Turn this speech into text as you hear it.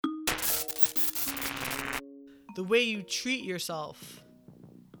the way you treat yourself,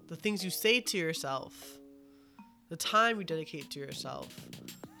 the things you say to yourself, the time you dedicate to yourself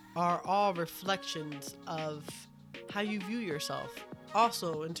are all reflections of how you view yourself.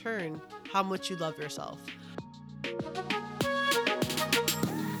 Also, in turn, how much you love yourself.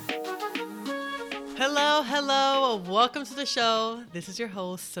 Hello, welcome to the show. This is your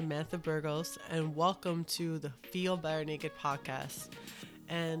host, Samantha Burgos, and welcome to the Feel Better Naked podcast.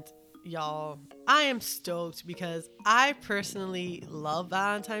 And y'all, I am stoked because I personally love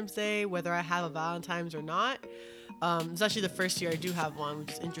Valentine's Day, whether I have a Valentine's or not. It's actually the first year I do have one,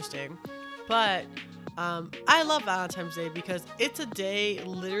 which is interesting. But I love Valentine's Day because it's a day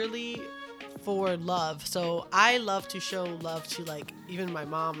literally for love. So I love to show love to, like, even my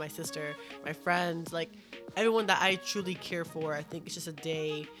mom, my sister, my friends, like everyone that I truly care for. I think it's just a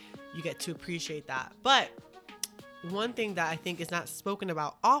day you get to appreciate that. But one thing that I think is not spoken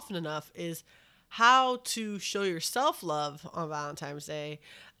about often enough is how to show your self-love on Valentine's Day.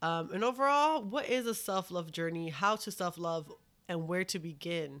 And overall, what is a self-love journey, how to self-love, and where to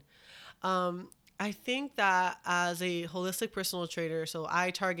begin? I think that as a holistic personal trainer, so I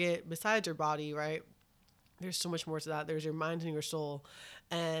target besides your body, right? There's so much more to that. There's your mind and your soul,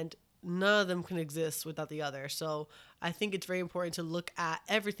 and none of them can exist without the other. So I think it's very important to look at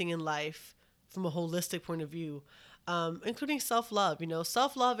everything in life from a holistic point of view, including self-love. You know,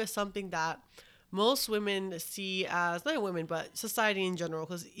 self-love is something that most women see as, not women, but society in general,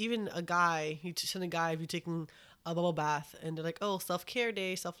 because even a guy, you send a guy, if you're taking a bubble bath and they're like, oh, self-care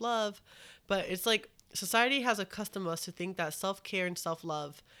day, self-love. But it's like society has accustomed us to think that self-care and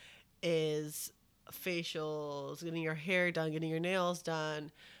self-love is facials, getting your hair done, getting your nails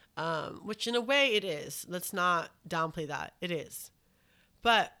done, which in a way it is. Let's not downplay that. It is.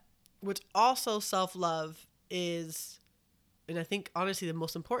 But what's also self-love is, and I think honestly the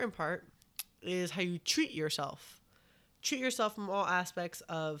most important part, is how you treat yourself. Treat yourself from all aspects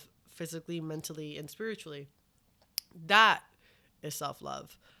of physically, mentally, and spiritually. That is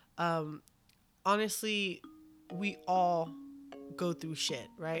self-love. Honestly, we all go through shit,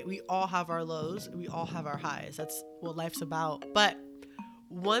 right? We all have our lows. We all have our highs. That's what life's about. But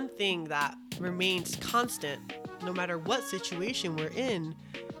one thing that remains constant, no matter what situation we're in,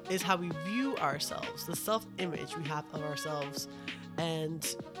 is how we view ourselves, the self-image we have of ourselves,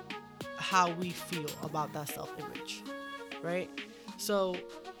 and how we feel about that self-image, right? So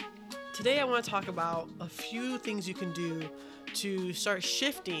today I want to talk about a few things you can do to start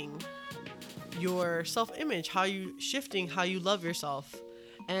shifting your self-image, how you love yourself.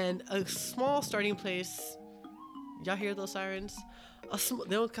 And a small starting place, y'all hear those sirens?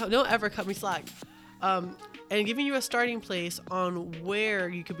 They don't ever cut me slack. And giving you a starting place on where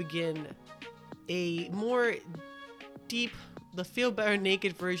you could begin a more deep, the feel better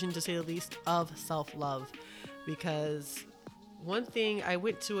naked version, to say the least, of self-love. Because one thing, I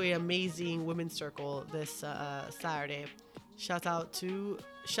went to an amazing women's circle this Saturday. Shout out to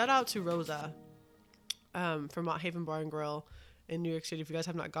Rosa from Mount Haven Bar and Grill in New York City. If you guys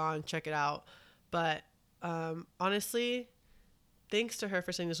have not gone, check it out. But honestly, thanks to her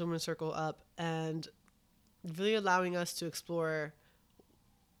for setting this women's circle up and really allowing us to explore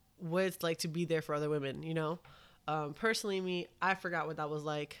what it's like to be there for other women, you know? Personally, me, I forgot what that was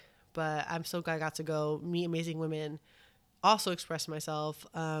like, but I'm so glad I got to go meet amazing women, also express myself.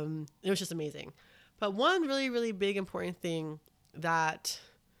 It was just amazing. But one really, really big important thing that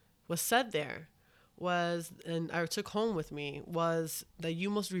was said there was, and I took home with me, was that you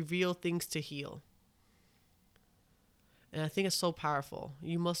must reveal things to heal. And I think it's so powerful.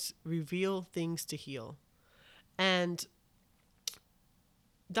 You must reveal things to heal. And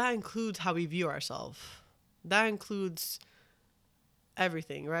that includes how we view ourselves. That includes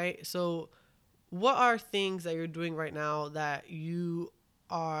everything, right? So what are things that you're doing right now that you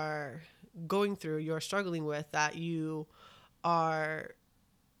are going through, you're struggling with, that you are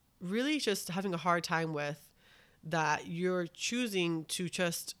really just having a hard time with, that you're choosing to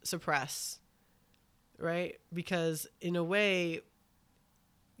just suppress, right? Because in a way,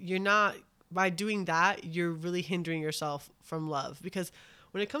 you're not, by doing that, you're really hindering yourself from love. Because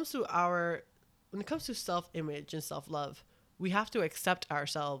when it comes to self-image and self-love, we have to accept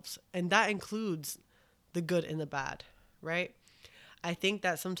ourselves, and that includes the good and the bad, right? I think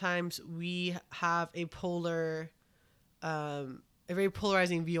that sometimes we have a very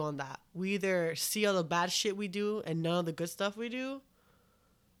polarizing view on that. We either see all the bad shit we do and none of the good stuff we do,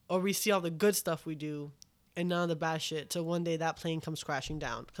 or we see all the good stuff we do and none of the bad shit, till one day that plane comes crashing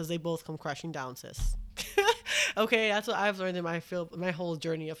down, because they both come crashing down, sis. Okay, that's what I've learned in my whole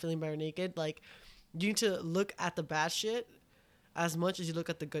journey of feeling better naked. Like, you need to look at the bad shit as much as you look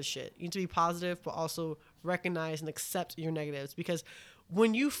at the good shit. You need to be positive, but also recognize and accept your negatives. Because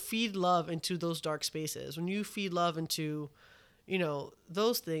when you feed love into those dark spaces, when you feed love into,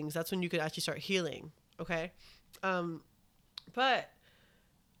 those things, that's when you could actually start healing. Okay. But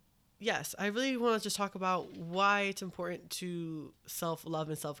yes, I really want to just talk about why it's important to self-love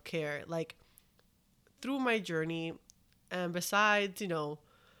and self-care. Like, through my journey, and besides,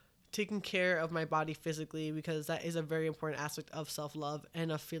 taking care of my body physically, because that is a very important aspect of self-love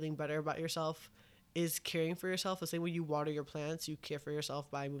and of feeling better about yourself, is caring for yourself. The same way you water your plants, you care for yourself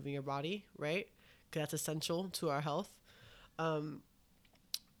by moving your body, right? Because that's essential to our health.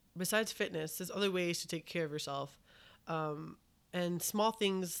 Besides fitness, there's other ways to take care of yourself. And small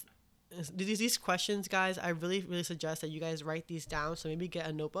things, these questions, guys, I really, really suggest that you guys write these down. So maybe get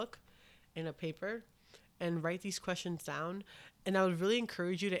a notebook and a paper and write these questions down. And I would really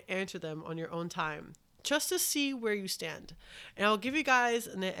encourage you to answer them on your own time, just to see where you stand. And I'll give you guys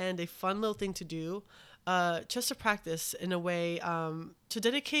in the end a fun little thing to do, just to practice in a way, to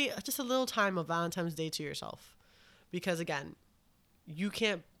dedicate just a little time of Valentine's Day to yourself. Because again, you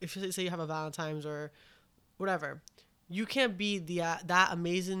can't, if you say you have a Valentine's or whatever, you can't be that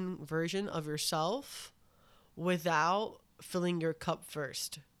amazing version of yourself without filling your cup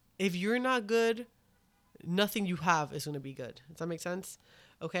first. If you're not good, nothing you have is going to be good. Does that make sense?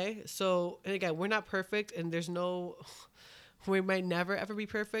 Okay. So, and again, we're not perfect, and we might never ever be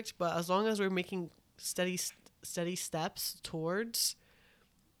perfect, but as long as we're making steady steps towards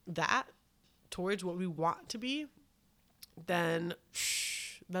what we want to be, then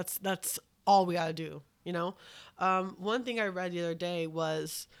that's all we gotta do. One thing I read the other day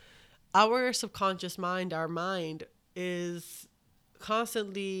was our subconscious mind, our mind is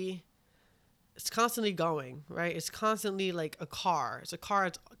constantly going, right? It's constantly like a car. It's a car.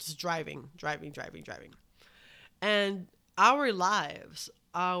 It's just driving. And our lives,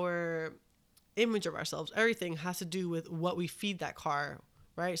 our image of ourselves, everything has to do with what we feed that car,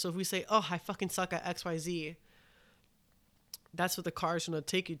 right? So if we say, oh, I fucking suck at XYZ, that's what the car is going to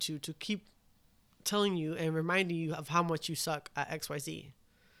take you to keep telling you and reminding you of how much you suck at XYZ,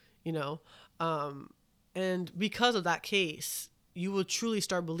 and because of that case, you will truly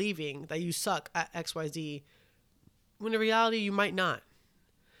start believing that you suck at XYZ, when in reality, you might not.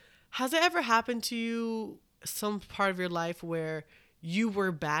 Has it ever happened to you, some part of your life, where you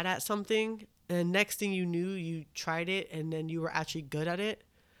were bad at something and next thing you knew, you tried it and then you were actually good at it?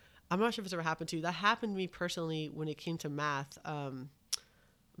 I'm not sure if it's ever happened to you. That happened to me personally when it came to math.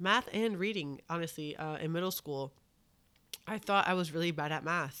 Math and reading, honestly, in middle school. I thought I was really bad at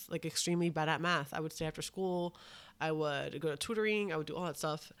math, like extremely bad at math. I would stay after school. I would go to tutoring. I would do all that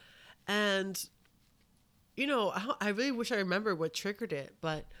stuff. And, I really wish I remember what triggered it.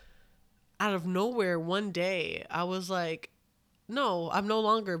 But out of nowhere, one day, I was like, no, I'm no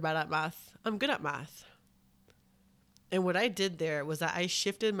longer bad at math. I'm good at math. And what I did there was that I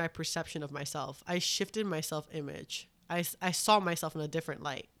shifted my perception of myself. I shifted my self-image. I saw myself in a different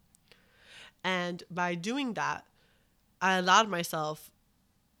light. And by doing that, I allowed myself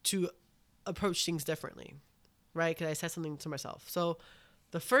to approach things differently, right? Because I said something to myself. So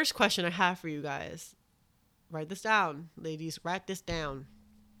the first question I have for you guys, write this down, ladies, write this down.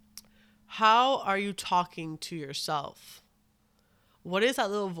 How are you talking to yourself? What is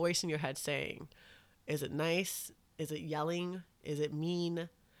that little voice in your head saying? Is it nice? Is it yelling? Is it mean?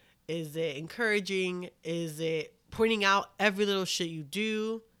 Is it encouraging? Is it pointing out every little shit you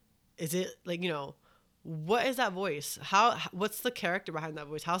do? Is it like, what is that voice? What's the character behind that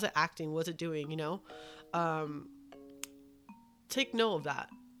voice? How's it acting? What's it doing? Take note of that,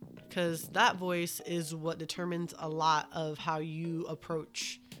 because that voice is what determines a lot of how you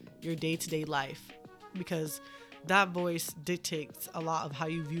approach your day-to-day life, because that voice dictates a lot of how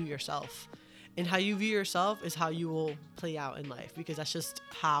you view yourself, and how you view yourself is how you will play out in life, because that's just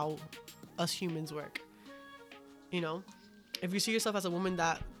how us humans work. If you see yourself as a woman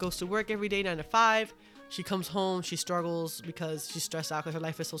that goes to work every day 9 to 5, she comes home, she struggles because she's stressed out because her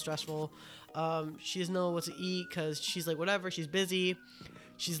life is so stressful. She doesn't know what to eat because she's like, whatever, she's busy.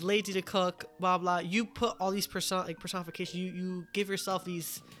 She's lazy to cook, blah, blah. You put all these personification, you give yourself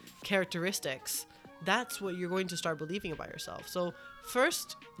these characteristics. That's what you're going to start believing about yourself. So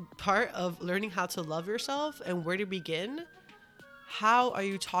first part of learning how to love yourself and where to begin, how are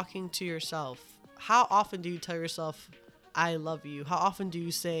you talking to yourself? How often do you tell yourself, I love you? How often do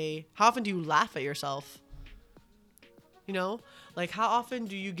you laugh at yourself? How often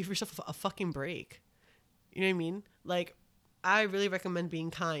do you give yourself a fucking break? You know what I mean? I really recommend being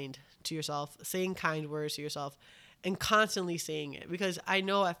kind to yourself, saying kind words to yourself, and constantly saying it, because I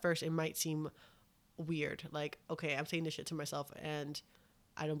know at first it might seem weird. Like, okay, I'm saying this shit to myself and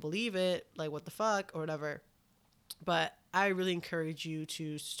I don't believe it. Like, what the fuck or whatever. But I really encourage you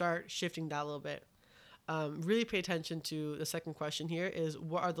to start shifting that a little bit. Really pay attention to the second question here is,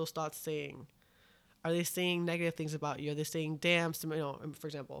 what are those thoughts saying? Are they saying negative things about you? Are they saying, damn, for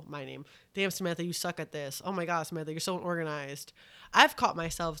example, my name, damn, Samantha, you suck at this. Oh my God, Samantha, you're so unorganized. I've caught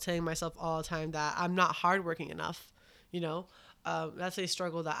myself telling myself all the time that I'm not hardworking enough. You know, that's a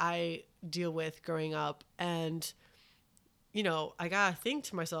struggle that I deal with growing up. And, you know, I got to think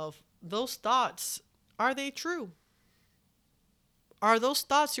to myself, those thoughts, are they true? Are those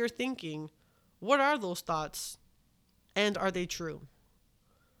thoughts you're thinking? What are those thoughts? And are they true?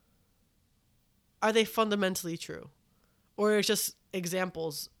 Are they fundamentally true? Or it's just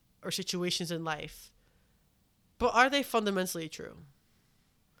examples or situations in life? But are they fundamentally true?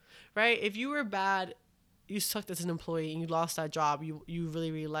 Right? If you were bad, you sucked as an employee and you lost that job you really,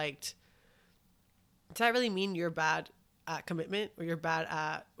 really liked, does that really mean you're bad at commitment or you're bad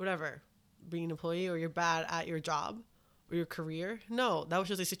at whatever, being an employee, or you're bad at your job or your career? No, that was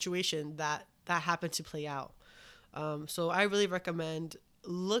just a situation that happened to play out. So I really recommend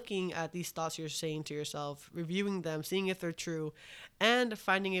looking at these thoughts you're saying to yourself, reviewing them, seeing if they're true, and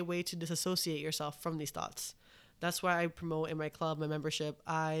finding a way to disassociate yourself from these thoughts. That's why I promote in my club, my membership.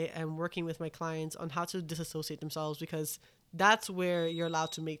 I am working with my clients on how to disassociate themselves, because that's where you're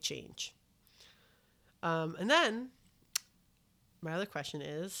allowed to make change. And then my other question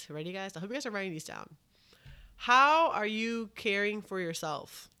is, ready guys? I hope you guys are writing these down. How are you caring for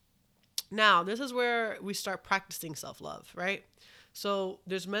yourself? Now, this is where we start practicing self-love, right? So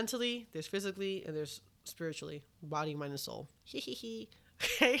there's mentally, there's physically, and there's spiritually, body, mind, and soul.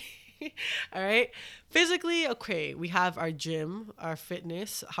 Okay. All right. Physically, okay, we have our gym, our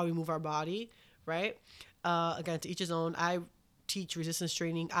fitness, how we move our body, right? Again, to each his own. I teach resistance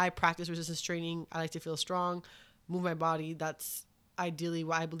training. I practice resistance training. I like to feel strong, move my body. That's ideally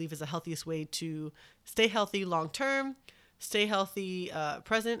what I believe is the healthiest way to stay healthy long term, stay healthy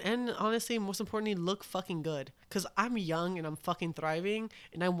present, and honestly, most importantly, look fucking good. Because I'm young and I'm fucking thriving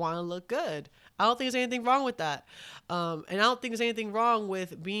and I want to look good. I don't think there's anything wrong with that. And I don't think there's anything wrong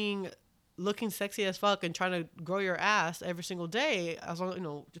with looking sexy as fuck and trying to grow your ass every single day, as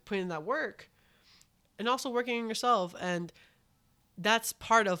long, just putting in that work and also working on yourself. And that's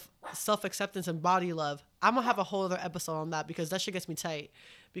part of self-acceptance and body love. I'm gonna have a whole other episode on that, because that shit gets me tight,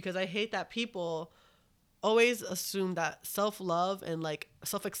 because I hate that people always assume that self-love and like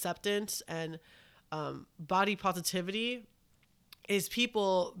self-acceptance and body positivity is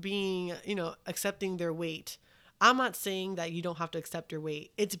people being, accepting their weight. I'm not saying that you don't have to accept your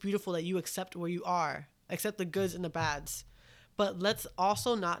weight. It's beautiful that you accept where you are, accept the goods and the bads. But let's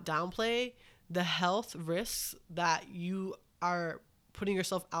also not downplay the health risks that you are putting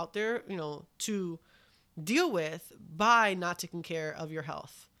yourself out there, to deal with by not taking care of your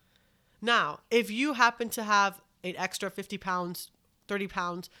health. Now, if you happen to have an extra 50 pounds, 30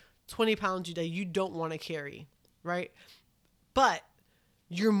 pounds, 20 pounds that you don't want to carry, right? But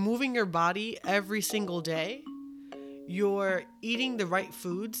you're moving your body every single day. You're eating the right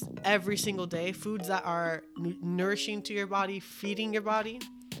foods every single day, foods that are nourishing to your body, feeding your body,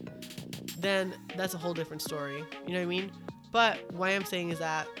 then that's a whole different story. You know what I mean? But what I'm saying is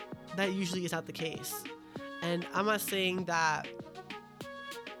that usually is not the case. And I'm not saying that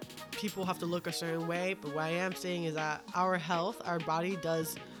people have to look a certain way, but what I am saying is that our health, our body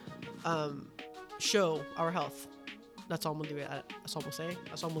does show our health. That's all I'm gonna leave it at. That's all I'm gonna say.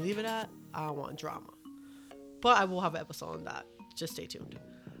 That's all I'm gonna leave it at. I don't want drama. But I will have an episode on that. Just stay tuned.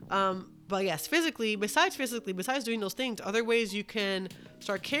 But yes, besides doing those things, other ways you can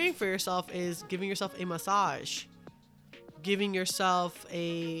start caring for yourself is giving yourself a massage. Giving yourself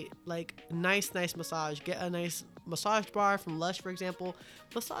a nice massage. Get a nice massage bar from Lush, for example.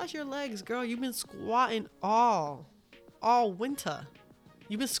 Massage your legs, girl. You've been squatting all winter.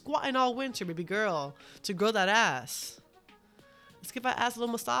 You've been squatting all winter, baby girl, to grow that ass. Let's give that ass a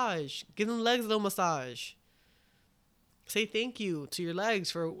little massage. Give them legs a little massage. Say thank you to your legs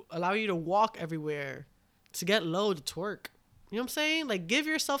for allowing you to walk everywhere, to get low, to twerk. You know what I'm saying? Give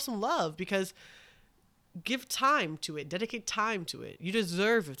yourself some love, because give time to it. Dedicate time to it. You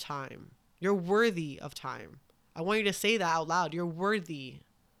deserve time. You're worthy of time. I want you to say that out loud. You're worthy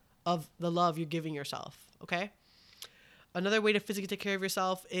of the love you're giving yourself, okay? Another way to physically take care of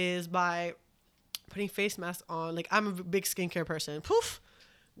yourself is by putting face masks on. I'm a big skincare person. Poof.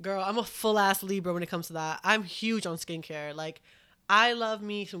 Girl, I'm a full-ass Libra when it comes to that. I'm huge on skincare. I love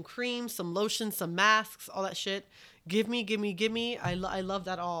me some creams, some lotions, some masks, all that shit. Give me. I love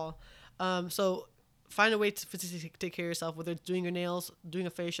that all. So find a way to physically take care of yourself, whether it's doing your nails, doing a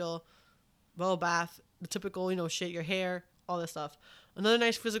facial, well bath, the typical, shit, your hair, all that stuff. Another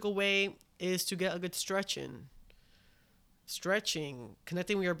nice physical way is to get a good stretch in. Stretching,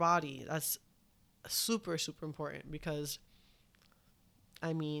 connecting with your body. That's super, super important because,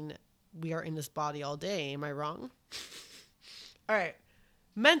 I mean, we are in this body all day. Am I wrong? All right.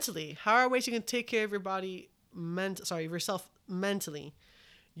 Mentally, how are ways you can take care of your body, yourself mentally?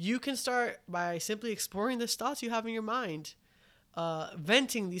 You can start by simply exploring the thoughts you have in your mind,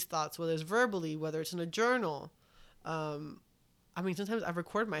 venting these thoughts, whether it's verbally, whether it's in a journal. Um, I mean, sometimes I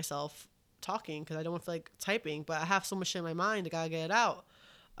record myself talking because I don't want to feel like typing, but I have so much shit in my mind, I gotta get it out.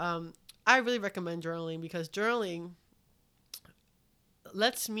 I really recommend journaling because journaling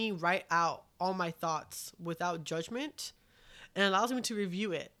lets me write out all my thoughts without judgment and allows me to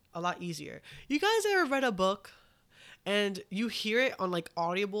review it a lot easier. You guys ever read a book and you hear it on like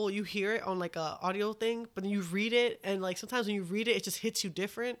Audible, you hear it on like a audio thing, but then you read it and like sometimes when you read it, it just hits you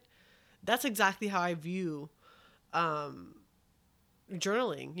different? That's exactly how I view um,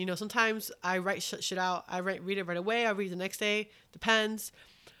 journaling. Sometimes I write shit out. Read it right away. I read it the next day. Depends.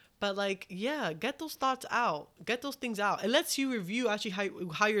 But like, yeah, get those thoughts out. Get those things out. It lets you review actually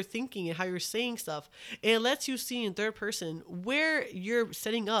how you're thinking and how you're saying stuff. And it lets you see in third person where you're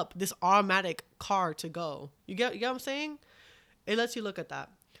setting up this automatic car to go. You get what I'm saying? It lets you look at that.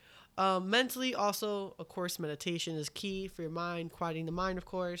 Mentally, also, of course, meditation is key for your mind, quieting the mind, of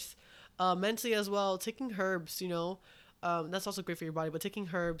course. Mentally as well, taking herbs, that's also great for your body, but taking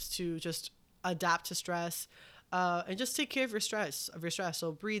herbs to just adapt to stress, and just take care of your stress.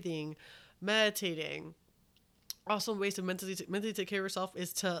 So breathing, meditating. Also, ways to mentally take care of yourself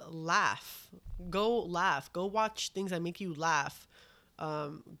is to laugh. Go laugh. Go watch things that make you laugh.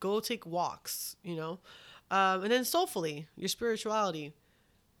 Go take walks. And then soulfully, your spirituality.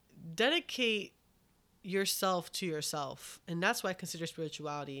 Dedicate yourself to yourself, and that's why I consider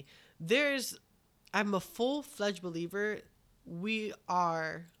spirituality. I'm a full-fledged believer. We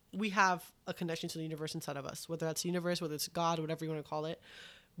have a connection to the universe inside of us, whether that's the universe, whether it's God, whatever you want to call it.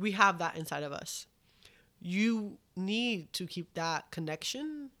 We have that inside of us. You need to keep that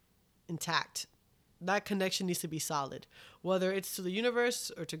connection intact. That connection needs to be solid, whether it's to the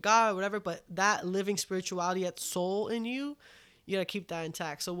universe or to God or whatever, but that living spirituality, that soul in you, you gotta keep that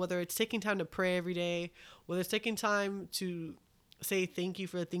intact. So whether it's taking time to pray every day, whether it's taking time to say thank you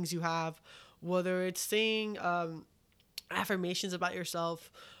for the things you have, whether it's saying affirmations about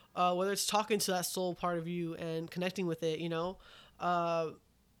yourself, whether it's talking to that soul part of you and connecting with it,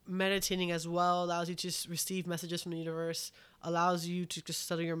 meditating as well allows you to just receive messages from the universe, allows you to just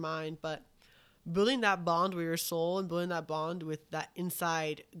settle your mind. But building that bond with your soul and building that bond with that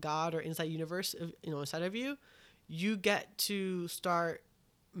inside God or inside universe, inside of you, you get to start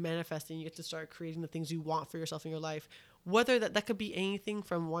manifesting. You get to start creating the things you want for yourself in your life. Whether that could be anything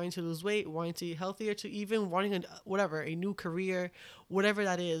from wanting to lose weight, wanting to eat healthier, to even wanting a new career, whatever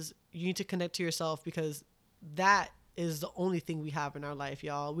that is, you need to connect to yourself because that is the only thing we have in our life,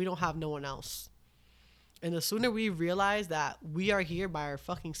 y'all. We don't have no one else. And the sooner we realize that we are here by our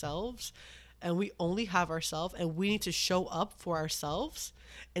fucking selves and we only have ourselves and we need to show up for ourselves,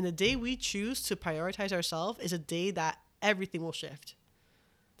 and the day we choose to prioritize ourselves is a day that everything will shift.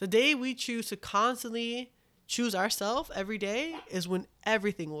 The day we choose to constantly choose ourselves every day is when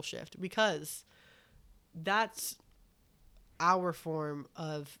everything will shift, because that's our form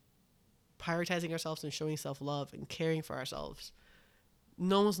of prioritizing ourselves and showing self-love and caring for ourselves.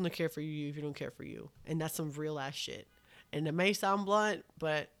 No one's gonna care for you if you don't care for you. And that's some real ass shit. And it may sound blunt,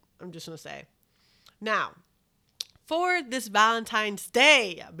 but I'm just gonna say. Now, for this Valentine's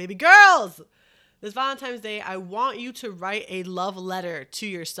Day, baby girls, this Valentine's Day, I want you to write a love letter to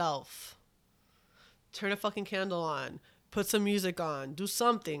yourself. Turn a fucking candle on. Put some music on. Do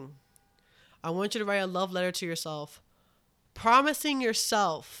something. I want you to write a love letter to yourself, promising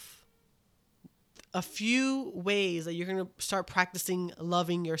yourself a few ways that you're going to start practicing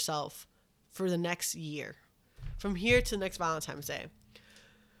loving yourself for the next year. From here to next Valentine's Day.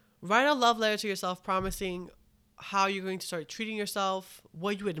 Write a love letter to yourself promising how you're going to start treating yourself,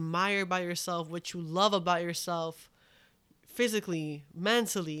 what you admire about yourself, what you love about yourself, physically,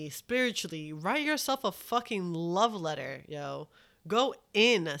 mentally, spiritually. Write yourself a fucking love letter, yo. Go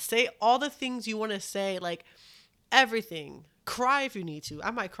in. Say all the things you want to say, like everything. Cry if you need to.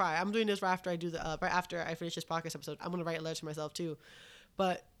 I might cry. I'm doing this right after I finish this podcast episode. I'm gonna write a letter to myself too,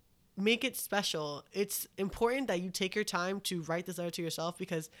 but make it special. It's important that you take your time to write this letter to yourself,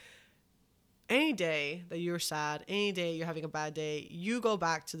 because any day that you're sad, any day you're having a bad day, you go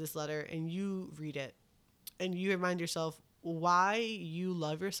back to this letter and you read it and you remind yourself why you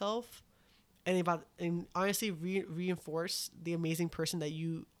love yourself, and honestly reinforce the amazing person that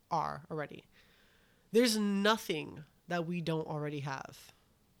you are already. There's nothing that we don't already have.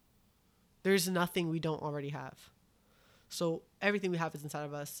 There's nothing we don't already have. So everything we have is inside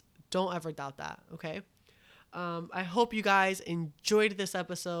of us. Don't ever doubt that, okay? I hope you guys enjoyed this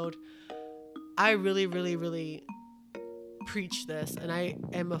episode. I really, really, really preach this, and I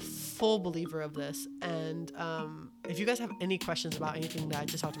am a full believer of this. And if you guys have any questions about anything that I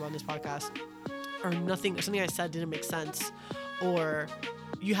just talked about in this podcast, or nothing, or something I said didn't make sense, or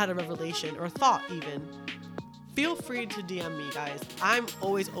you had a revelation or thought even, feel free to DM me, guys. I'm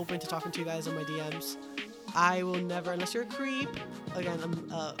always open to talking to you guys on my DMs. I will never, unless you're a creep, again, I'm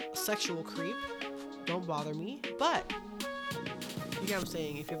a sexual creep, don't bother me. But you get what I'm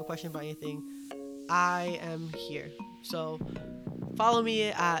saying. If you have a question about anything, I am here. So follow me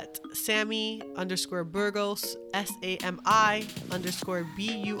at Sammy_Burgos,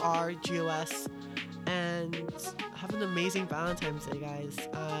 SAMI_BURGOS, and have an amazing Valentine's Day, guys.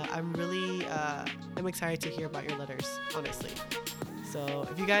 I'm excited to hear about your letters, honestly. So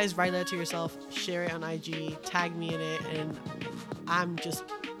if you guys write a letter to yourself, share it on IG, tag me in it, and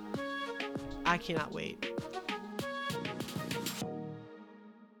I cannot wait.